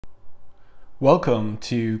Welcome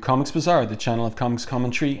to Comics Bazaar, the channel of comics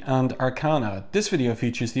commentary and arcana. This video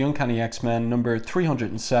features the Uncanny X-Men number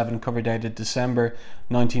 307, cover dated December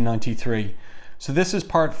 1993. So this is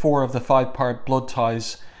part 4 of the 5-part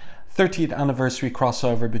Bloodties 30th anniversary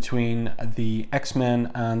crossover between the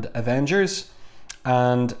X-Men and Avengers.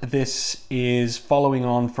 And this is following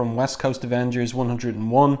on from West Coast Avengers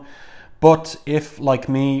 101. But if, like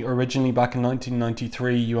me, originally back in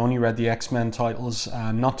 1993, you only read the X-Men titles,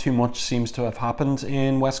 not too much seems to have happened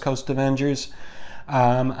in West Coast Avengers.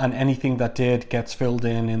 And anything that did gets filled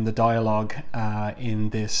in the dialogue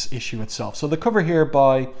in this issue itself. So the cover here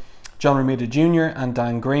by John Romita Jr. and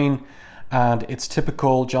Dan Green. And it's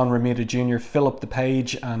typical John Romita Jr. fill up the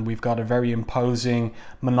page, and we've got a very imposing,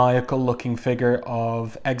 maniacal looking figure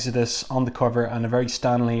of Exodus on the cover and a very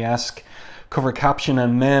Stan Lee-esque cover caption,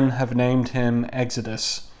 and men have named him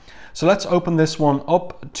Exodus. So let's open this one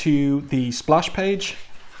up to the splash page.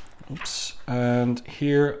 Oops. And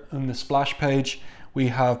here on the splash page we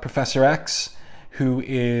have Professor X, who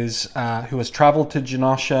has traveled to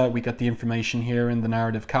Genosha. We get the information here in the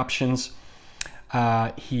narrative captions.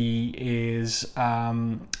 He is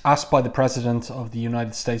asked by the President of the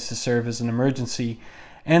United States to serve as an emergency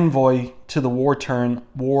envoy to the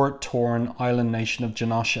war-torn island nation of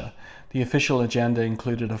Genosha. The official agenda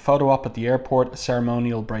included a photo op at the airport, a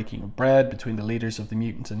ceremonial breaking of bread between the leaders of the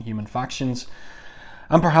mutant and human factions,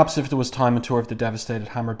 and perhaps, if there was time, a tour of the devastated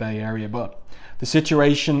Hammer Bay area. But the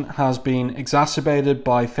situation has been exacerbated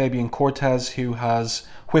by Fabian Cortez, who has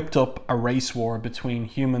whipped up a race war between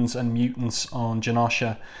humans and mutants on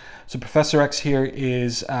Genosha. So Professor X here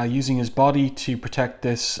is using his body to protect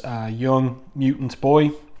this young mutant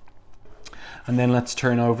boy. And then let's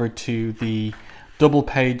turn over to the double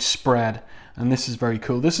page spread, and this is very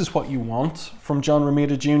cool. This is what you want from John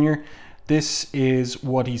Romita Jr. This is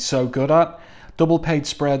what he's so good at. Double page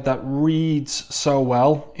spread that reads so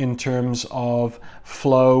well in terms of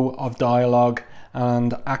flow of dialogue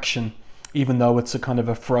and action, even though it's a kind of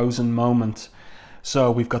a frozen moment.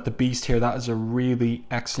 So we've got the Beast here. That is a really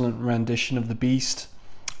excellent rendition of the Beast.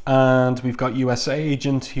 And we've got USA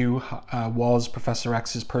Agent, who was Professor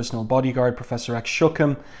X's personal bodyguard. Professor X shook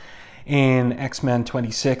him in X-Men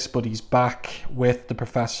 26, but he's back with the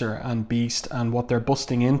Professor and Beast, and what they're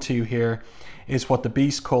busting into here is what the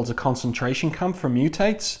Beast calls a concentration camp for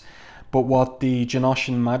mutates, but what the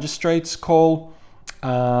Genoshan magistrates call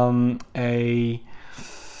it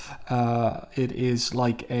is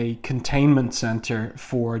like a containment center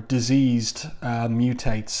for diseased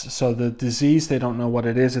mutates. So the disease, they don't know what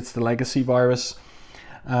it is. It's the legacy virus.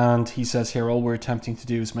 And he says here, all we're attempting to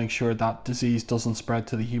do is make sure that disease doesn't spread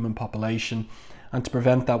to the human population, and to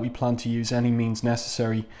prevent that we plan to use any means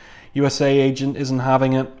necessary. USA Agent isn't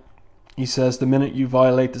having it. He says, the minute you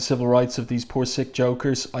violate the civil rights of these poor sick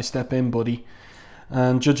jokers, I step in, buddy.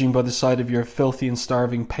 And judging by the sight of your filthy and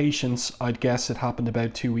starving patients, I'd guess it happened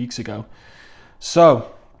about 2 weeks ago.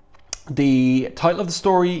 So the title of the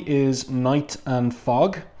story is Night and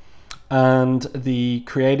Fog, and the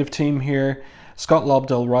creative team here: Scott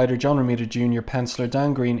Lobdell, writer; John Romita Jr., penciler;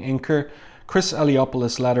 Dan Green, inker; Chris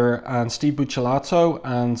Eliopoulos, letterer; and Steve Buccellato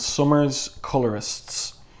and Summers,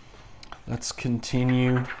 colorists. Let's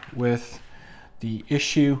continue with the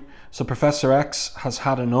issue. So Professor X has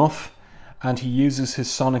had enough, and he uses his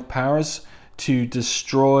sonic powers to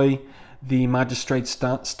destroy the Magistrate's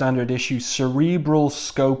standard issue cerebral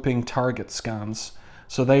scoping target scans.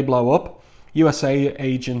 So they blow up. USA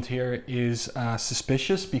Agent here is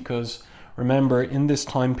suspicious because, remember, in this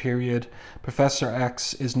time period, Professor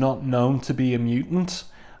X is not known to be a mutant.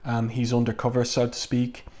 He's undercover, so to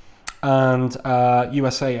speak. And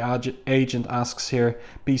USA Agent asks here,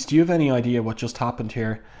 Beast, do you have any idea what just happened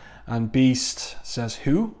here? And Beast says,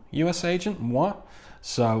 who? US Agent? What?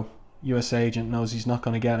 So US Agent knows he's not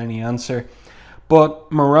going to get any answer.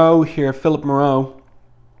 But Moreau here, Philip Moreau,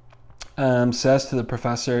 says to the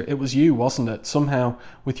Professor, it was you, wasn't it? Somehow,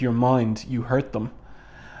 with your mind, you hurt them.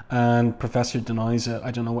 And Professor denies it.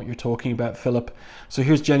 I don't know what you're talking about, Philip. So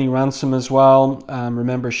here's Jenny Ransom as well.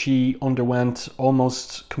 Remember, she underwent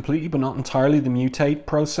almost completely, but not entirely, the mutate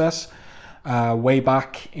process way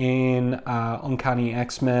back in Uncanny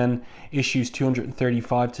X-Men issues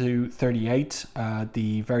 235 to 38,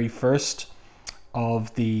 the very first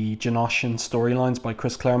of the Genoshan storylines by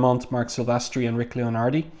Chris Claremont, Mark Silvestri, and Rick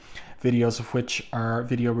Leonardi. Video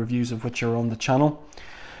reviews of which are on the channel.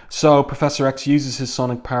 So Professor X uses his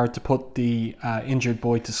sonic power to put the injured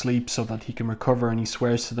boy to sleep so that he can recover, and he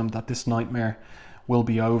swears to them that this nightmare will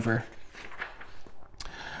be over.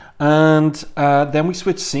 And then we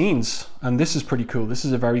switch scenes, and this is pretty cool. This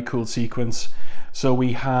is a very cool sequence. So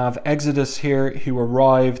we have Exodus here, who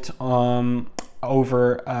arrived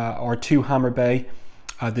over or to Hammer Bay,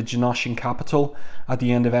 the Genoshan capital, at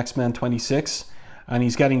the end of X-Men 26, and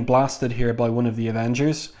he's getting blasted here by one of the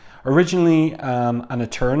Avengers. Originally an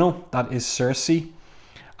Eternal, that is Sersi,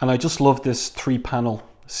 and I just love this 3-panel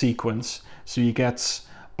sequence. So he gets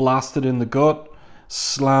blasted in the gut,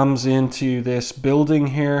 slams into this building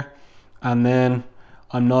here, and then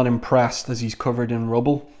I'm not impressed as he's covered in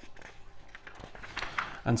rubble.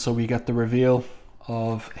 And so we get the reveal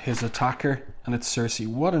of his attacker, and it's Sersi.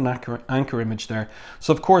 What an anchor image there.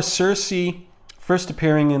 So of course Sersi, first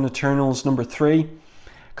appearing in Eternals number 3,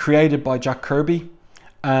 created by Jack Kirby.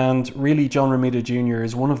 And really, John Romita Jr.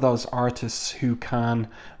 is one of those artists who can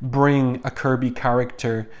bring a Kirby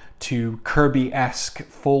character to Kirby-esque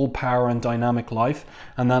full power and dynamic life.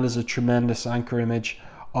 And that is a tremendous anchor image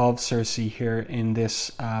of Sersi here in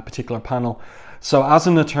this particular panel. So as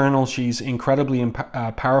an Eternal, she's incredibly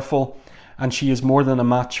powerful, and she is more than a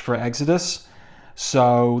match for Exodus.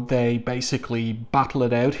 So they basically battle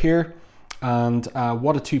it out here. And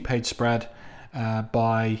what a 2-page spread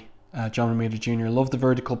by John Romita Jr. Love the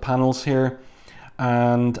vertical panels here,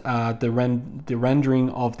 and the rendering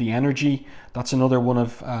of the energy. That's another one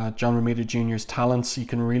of John Romita Jr.'s talents. He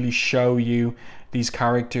can really show you these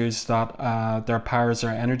characters that their powers are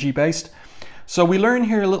energy based. So we learn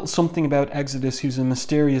here a little something about Exodus, who's a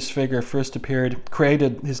mysterious figure. First appeared,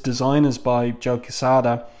 created, his design is by Joe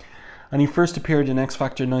Quesada, and he first appeared in X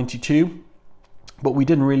Factor 92. But we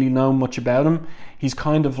didn't really know much about him. He's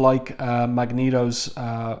kind of like Magneto's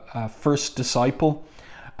first disciple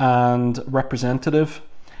and representative.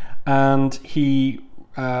 And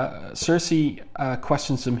Sersi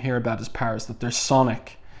questions him here about his powers, that they're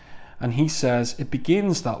sonic. And he says, it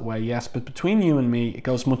begins that way, yes, but between you and me, it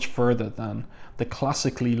goes much further than the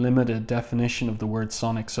classically limited definition of the word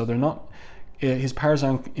sonic. So they're not, his powers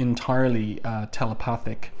aren't entirely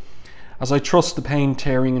telepathic. As I trust the pain,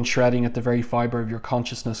 tearing and shredding at the very fibre of your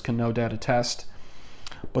consciousness can no doubt attest.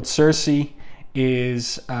 But Sersi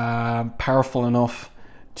is powerful enough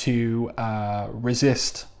to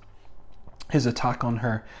resist his attack on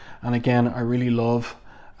her. And again, I really love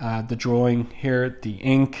the drawing here, the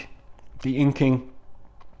inking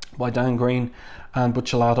by Dan Green, and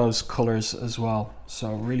Buccellato's colours as well.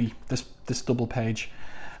 So really, this double page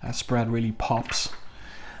spread really pops.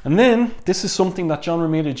 And then, this is something that John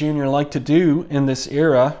Romita Jr. liked to do in this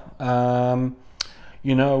era.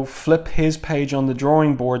 You know, flip his page on the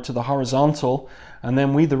drawing board to the horizontal, and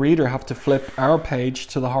then we, the reader, have to flip our page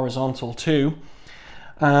to the horizontal too.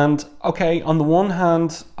 And, okay, on the one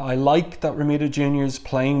hand, I like that Romita Jr. is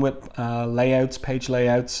playing with layouts, page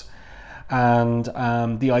layouts, and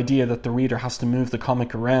the idea that the reader has to move the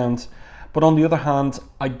comic around. But on the other hand,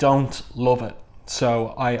 I don't love it. So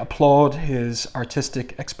I applaud his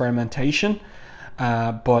artistic experimentation,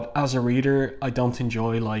 but as a reader, I don't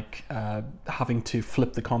enjoy like having to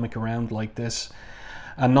flip the comic around like this,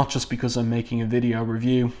 and not just because I'm making a video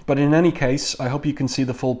review. But in any case, I hope you can see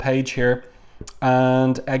the full page here,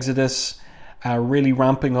 and Exodus really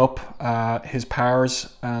ramping up his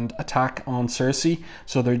powers and attack on Sersi.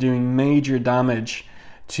 So they're doing major damage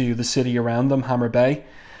to the city around them, Hammer Bay.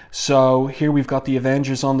 So here we've got the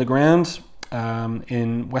Avengers on the ground.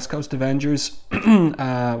 In West Coast Avengers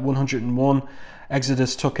 101,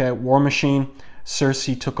 Exodus took out War Machine.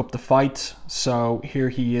 Sersi took up the fight. So here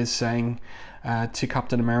he is saying to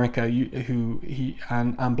Captain America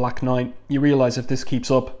and Black Knight, you realize if this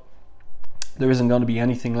keeps up, there isn't going to be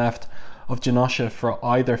anything left of Genosha for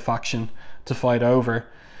either faction to fight over.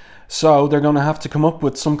 So they're going to have to come up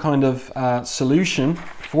with some kind of solution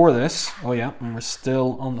for this. Oh yeah, and we're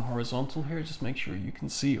still on the horizontal here. Just make sure you can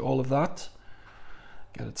see all of that.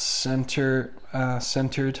 Get it centered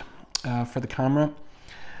for the camera.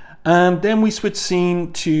 And then we switch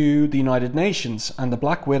scene to the United Nations and the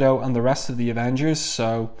Black Widow and the rest of the Avengers.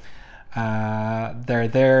 So they're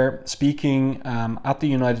there speaking at the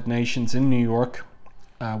United Nations in New York.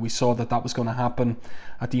 We saw that was going to happen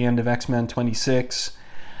at the end of X-Men 26.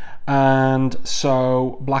 And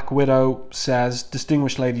so Black Widow says,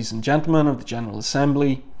 distinguished ladies and gentlemen of the General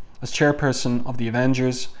Assembly, as chairperson of the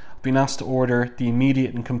Avengers, I've been asked to order the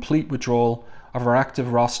immediate and complete withdrawal of our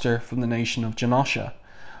active roster from the nation of Genosha.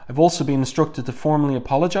 I've also been instructed to formally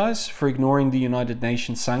apologize for ignoring the United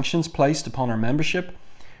Nations sanctions placed upon our membership,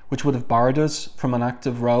 which would have barred us from an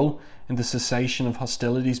active role in the cessation of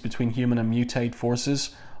hostilities between human and mutate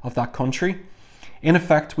forces of that country. In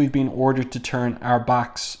effect, we've been ordered to turn our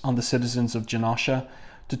backs on the citizens of Genosha,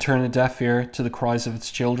 to turn a deaf ear to the cries of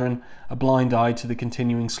its children, a blind eye to the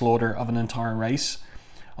continuing slaughter of an entire race.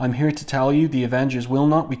 I'm here to tell you the Avengers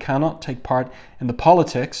we cannot take part in the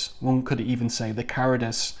politics, one could even say the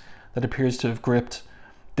cowardice, that appears to have gripped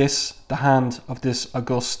the hand of this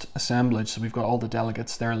august assemblage. So we've got all the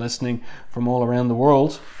delegates there listening from all around the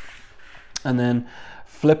world. And then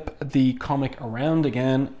flip the comic around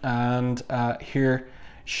again, and here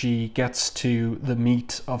she gets to the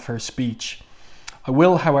meat of her speech. I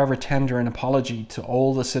will, however, tender an apology to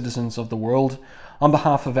all the citizens of the world. On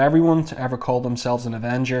behalf of everyone to ever call themselves an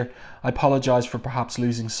Avenger, I apologize for perhaps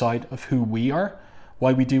losing sight of who we are,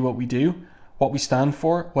 why we do, what we stand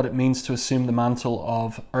for, what it means to assume the mantle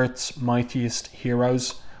of Earth's mightiest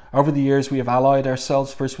heroes. Over the years, we have allied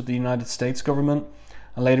ourselves first with the United States government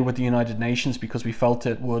and later with the United Nations because we felt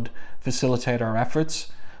it would facilitate our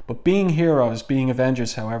efforts. But being heroes, being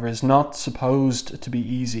Avengers, however, is not supposed to be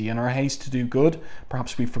easy. In our haste to do good,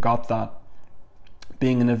 perhaps we forgot that.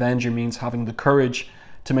 Being an Avenger means having the courage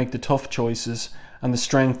to make the tough choices and the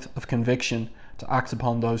strength of conviction to act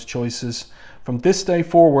upon those choices. From this day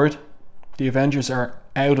forward, the Avengers are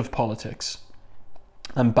out of politics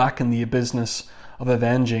and back in the business of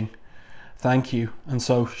avenging. Thank you. And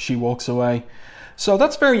so she walks away. So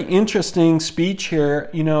that's very interesting speech here,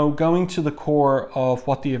 you know, going to the core of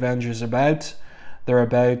what the Avengers are about. They're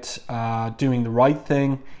about doing the right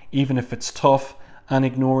thing, even if it's tough, and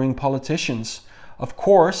ignoring politicians. Of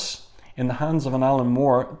course, in the hands of an Alan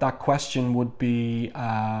Moore, that question would be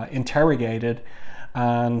interrogated,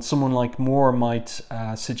 and someone like Moore might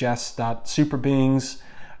suggest that super beings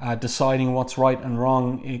deciding what's right and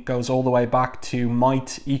wrong, it goes all the way back to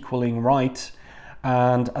might equaling right,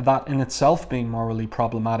 and that in itself being morally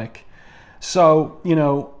problematic. So, you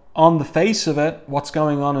know, on the face of it, what's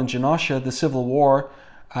going on in Genosha, the Civil War,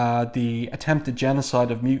 the attempted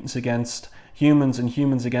genocide of mutants against humans and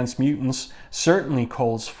humans against mutants, certainly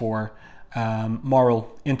calls for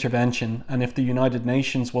moral intervention. And if the United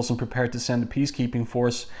Nations wasn't prepared to send a peacekeeping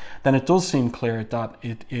force, then it does seem clear that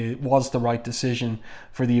it was the right decision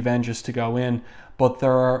for the Avengers to go in. But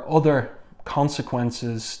there are other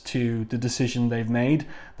consequences to the decision they've made,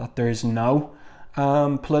 that there is no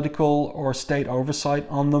political or state oversight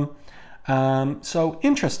on them. So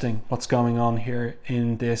interesting what's going on here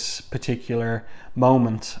in this particular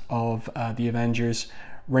moment of the Avengers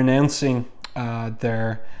renouncing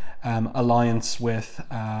their alliance with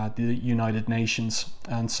the United Nations,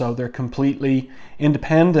 and so they're completely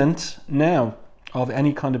independent now of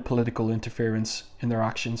any kind of political interference in their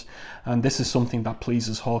actions. And this is something that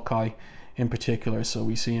pleases Hawkeye in particular. So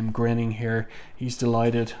we see him grinning here. He's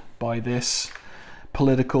delighted by this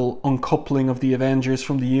political uncoupling of the Avengers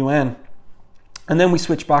from the UN. And then we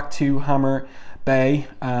switch back to Hammer Bay,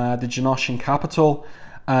 the Genoshan capital,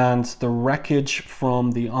 and the wreckage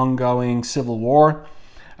from the ongoing Civil War.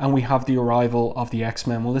 And we have the arrival of the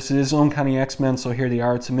X-Men. Well, this is Uncanny X-Men, so here they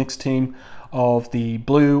are. It's a mixed team of the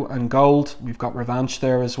blue and gold. We've got Revanche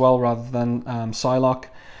there as well, rather than Psylocke.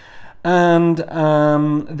 And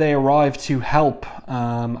they arrive to help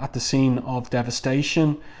at the scene of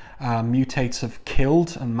devastation. Mutates have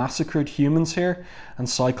killed and massacred humans here, and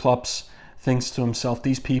Cyclops thinks to himself,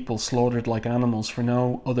 these people slaughtered like animals for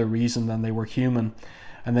no other reason than they were human.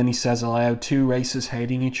 And then he says aloud, two races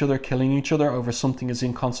hating each other, killing each other over something as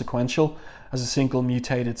inconsequential as a single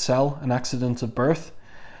mutated cell, an accident of birth.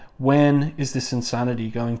 When is this insanity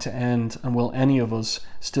going to end, and will any of us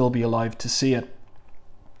still be alive to see it?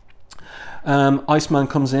 Iceman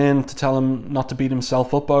comes in to tell him not to beat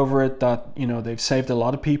himself up over it, that, you know, they've saved a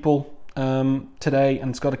lot of people today and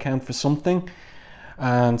it's got to count for something.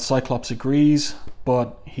 And Cyclops agrees,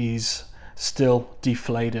 but he's still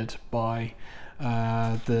deflated by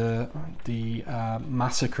the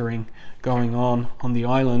massacring going on the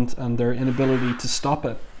island and their inability to stop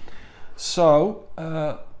it. So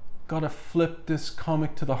gotta flip this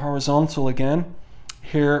comic to the horizontal again.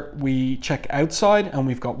 Here we check outside and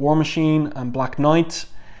we've got War Machine and Black Knight,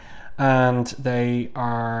 and they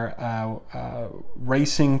are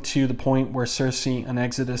racing to the point where Sersi and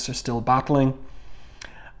Exodus are still battling.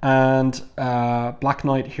 And Black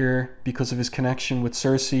Knight here, because of his connection with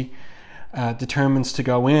Sersi, determines to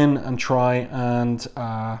go in and try and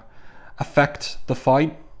affect the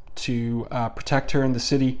fight to protect her and the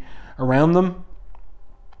city around them.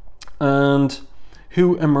 And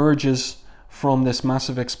who emerges from this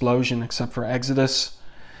massive explosion except for Exodus?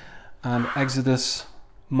 And Exodus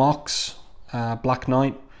mocks Black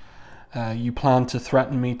Knight. You plan to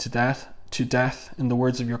threaten me to death, in the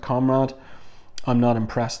words of your comrade. I'm not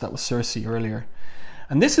impressed. That was Sersi earlier.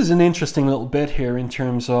 And this is an interesting little bit here in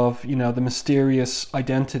terms of, you know, the mysterious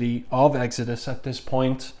identity of Exodus at this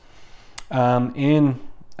point in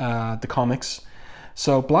the comics.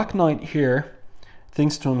 So Black Knight here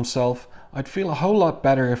thinks to himself, I'd feel a whole lot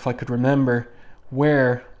better if I could remember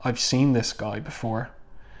where I've seen this guy before.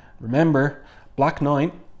 Remember, Black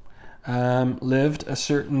Knight lived a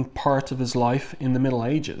certain part of his life in the Middle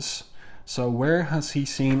Ages. So where has he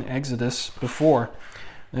seen Exodus before?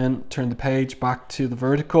 Then turn the page back to the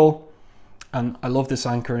vertical, and I love this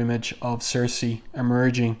anchor image of Sersi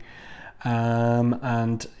emerging,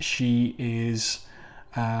 and she is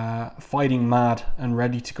fighting mad and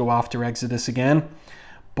ready to go after Exodus again.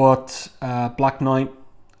 But Black Knight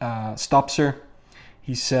stops her.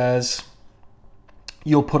 He says,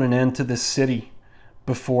 you'll put an end to this city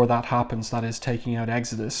before that happens, that is taking out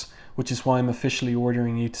Exodus, which is why I'm officially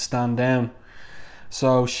ordering you to stand down.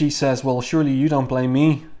 So she says, well, surely you don't blame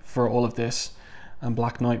me for all of this. And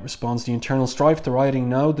Black Knight responds, the internal strife, the rioting,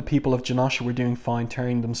 no, the people of Genosha were doing fine,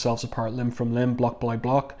 tearing themselves apart limb from limb, block by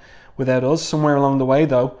block. Without us, somewhere along the way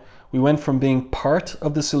though, we went from being part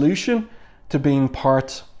of the solution to being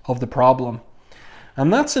part of the problem.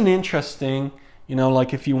 And that's an interesting, you know,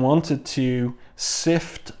 like if you wanted to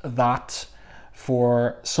sift that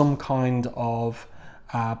for some kind of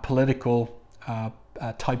political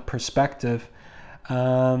type perspective,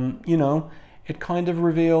 you know, it kind of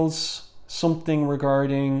reveals something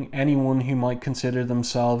regarding anyone who might consider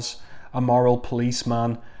themselves a moral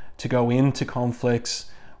policeman to go into conflicts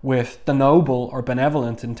with the noble or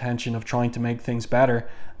benevolent intention of trying to make things better,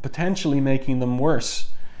 potentially making them worse.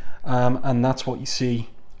 And that's what you see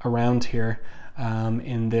around here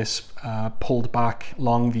in this pulled back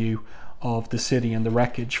long view of the city and the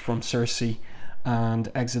wreckage from Sersi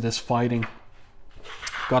and Exodus fighting.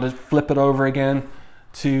 Got to flip it over again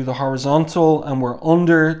to the horizontal, and we're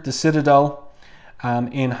under the Citadel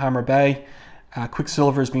in Hammer Bay.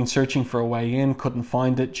 Quicksilver has been searching for a way in, couldn't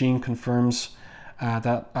find it. Jean confirms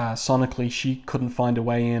that sonically she couldn't find a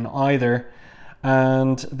way in either.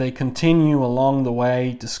 And they continue along the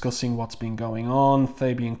way discussing what's been going on.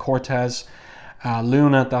 Fabian Cortez,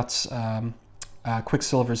 Luna, that's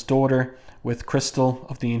Quicksilver's daughter, with Crystal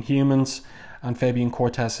of the Inhumans, and Fabian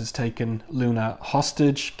Cortez has taken Luna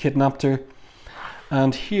hostage, kidnapped her.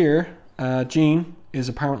 And here Jean is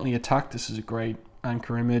apparently attacked. This is a great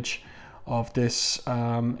anchor image of this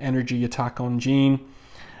energy attack on Jean.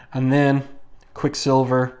 And then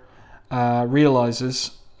Quicksilver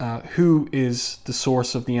realizes who is the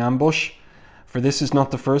source of the ambush, for this is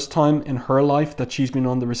not the first time in her life that she's been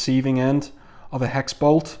on the receiving end of a hex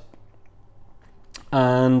bolt.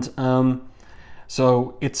 And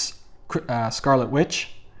so it's Scarlet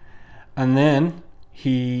Witch, and then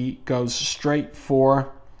he goes straight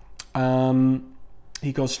for who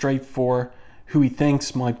he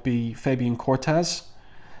thinks might be Fabian Cortez,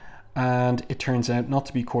 and it turns out not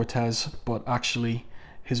to be Cortez, but actually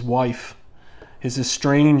his wife, his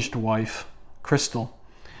estranged wife, Crystal.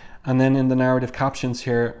 And then in the narrative captions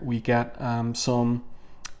here, we get some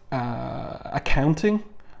accounting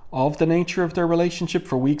of the nature of their relationship.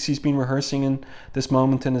 For weeks he's been rehearsing in this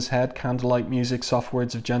moment in his head, candlelight music, soft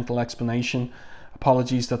words of gentle explanation,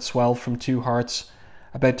 apologies that swell from two hearts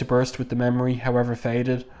about to burst with the memory, however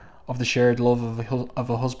faded, of the shared love of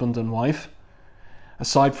a husband and wife.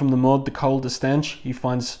 Aside from the mud, the cold, the stench, he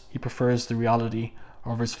finds he prefers the reality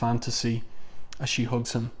of his fantasy as she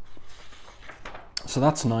hugs him. So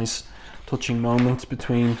that's a nice touching moment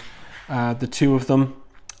between the two of them.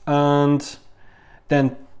 And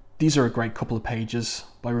then these are a great couple of pages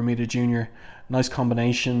by Romita Jr. Nice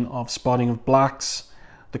combination of spotting of blacks,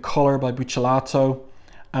 the color by Buccellato,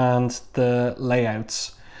 and the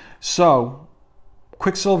layouts. So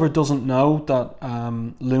Quicksilver doesn't know that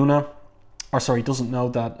doesn't know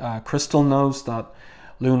that Crystal knows that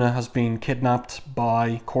Luna has been kidnapped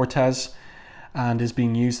by Cortez and is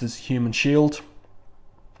being used as a human shield.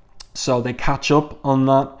 So they catch up on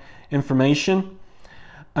that information,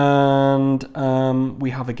 and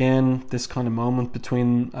we have again this kind of moment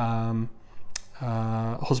between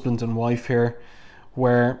husband and wife here,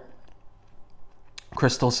 where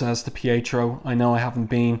Crystal says to Pietro, I know I haven't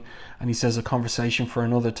been, and he says, a conversation for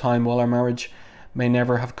another time. While our marriage may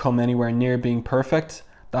never have come anywhere near being perfect,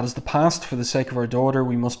 that is the past. For the sake of our daughter,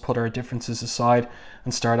 we must put our differences aside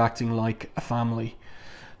and start acting like a family.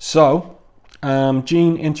 So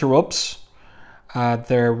Jean interrupts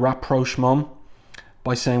their rapprochement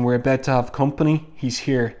by saying, we're about to have company. He's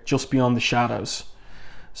here, just beyond the shadows.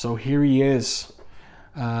 So here he is,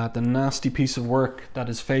 the nasty piece of work that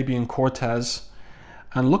is Fabian Cortez.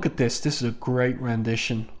 And look at this. This is a great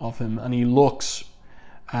rendition of him, and he looks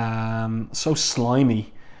so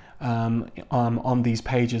slimy on these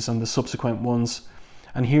pages and the subsequent ones.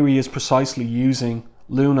 And here he is precisely using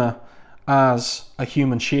Luna as a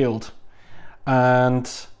human shield.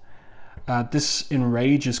 And This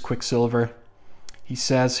enrages Quicksilver. He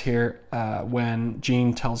says here when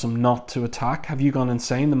Jean tells him not to attack, "Have you gone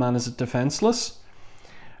insane? The man is defenseless."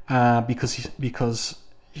 Because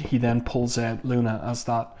he then pulls out Luna as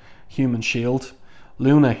that human shield.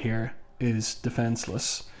 Luna here is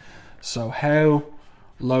defenseless. So how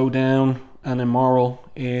low down and immoral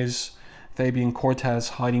is Fabian Cortez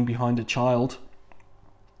hiding behind a child?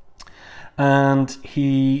 And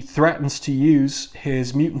he threatens to use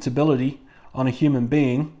his mutant ability on a human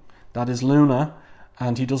being, that is Luna,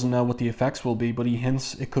 and he doesn't know what the effects will be, but he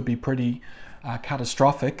hints it could be pretty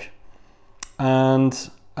catastrophic. And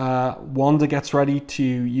Wanda gets ready to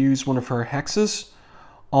use one of her hexes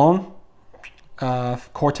on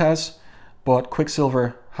Cortez, but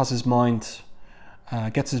Quicksilver has his mind,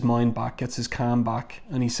 gets his mind back, gets his calm back,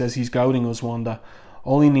 and he says he's goading us, Wanda.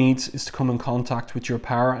 All he needs is to come in contact with your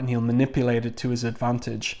power and he'll manipulate it to his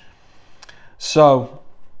advantage. So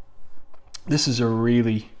this is a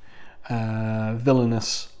really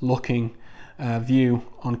villainous looking view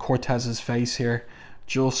on Cortez's face here,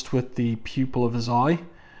 just with the pupil of his eye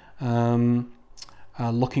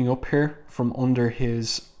looking up here from under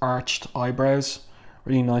his arched eyebrows.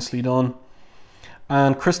 Really nicely done.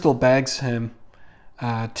 And Crystal begs him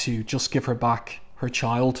to just give her back her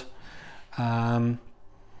child.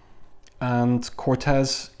 And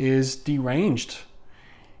Cortez is deranged.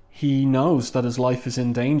 He knows that his life is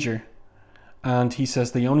in danger. And he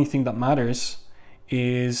says the only thing that matters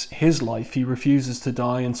is his life. He refuses to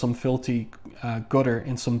die in some filthy gutter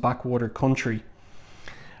in some backwater country.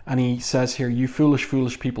 And he says here, "You foolish,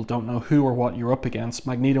 foolish people don't know who or what you're up against.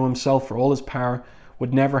 Magneto himself, for all his power,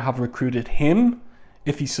 would never have recruited him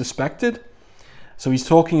if he suspected." So he's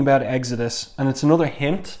talking about Exodus, and it's another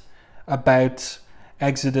hint about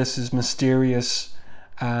Exodus's mysterious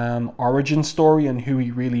origin story and who he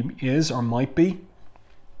really is or might be.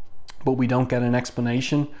 But we don't get an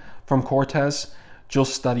explanation from Cortez,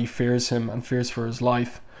 just that he fears him and fears for his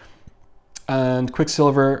life. And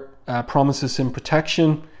Quicksilver promises him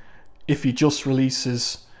protection if he just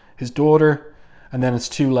releases his daughter, and then it's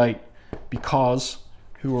too late, because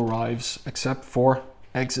who arrives except for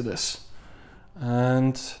Exodus?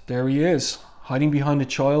 And there he is, hiding behind a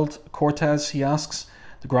child. Cortez, he asks,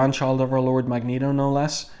 "The grandchild of our Lord Magneto, no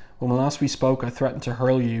less. When last we spoke, I threatened to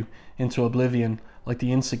hurl you into oblivion like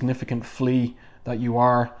the insignificant flea that you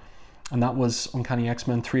are." And that was Uncanny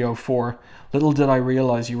X-Men 304. Little did I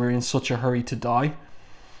realize you were in such a hurry to die.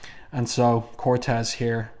 And so Cortez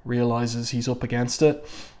here realizes he's up against it,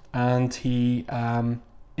 and he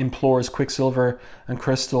implores Quicksilver and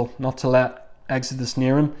Crystal not to let Exodus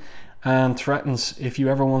near him, and threatens, if you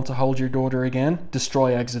ever want to hold your daughter again,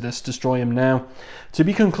 destroy Exodus, destroy him now. To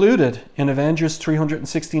be concluded in Avengers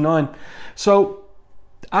 369. So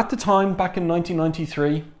at the time, back in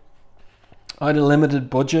 1993, I had a limited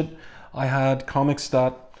budget. I had comics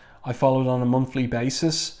that I followed on a monthly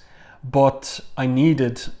basis, but I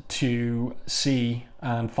needed to see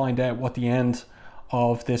and find out what the end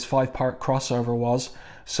of this 5-part crossover was.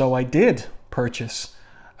 So I did purchase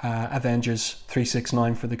Avengers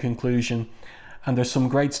 369 for the conclusion, and there's some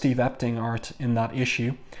great Steve Epting art in that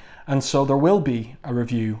issue, and so there will be a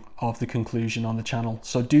review of the conclusion on the channel,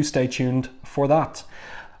 so do stay tuned for that.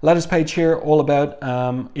 Letters page here, all about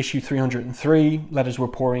issue 303. Letters were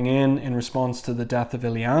pouring in response to the death of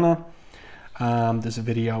Illyana. There's a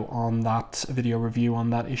video on that, a video review on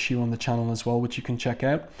that issue on the channel as well, which you can check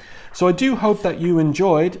out. So I do hope that you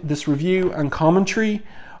enjoyed this review and commentary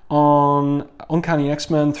on Uncanny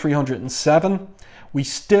X-Men 307. We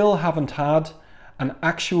still haven't had an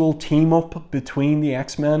actual team up between the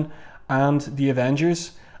X-Men and the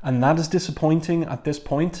Avengers, and that is disappointing at this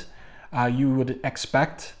point. You would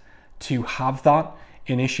expect to have that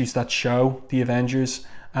in issues that show the Avengers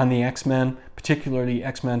and the X-Men, particularly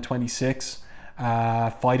X-Men 26,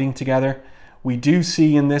 fighting together. We do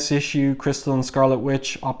see in this issue Crystal and Scarlet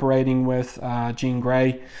Witch operating with Jean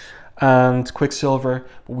Grey and Quicksilver,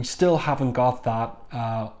 but we still haven't got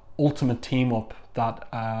that ultimate team up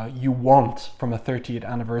that you want from a 30th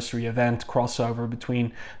anniversary event crossover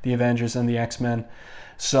between the Avengers and the X-Men.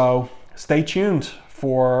 So stay tuned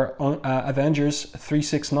for Avengers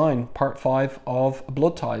 369 part 5 of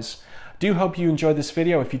Bloodties. Do hope you enjoyed this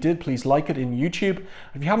video. If you did, please like it in YouTube.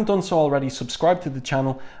 If you haven't done so already, subscribe to the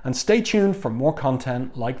channel and stay tuned for more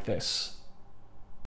content like this.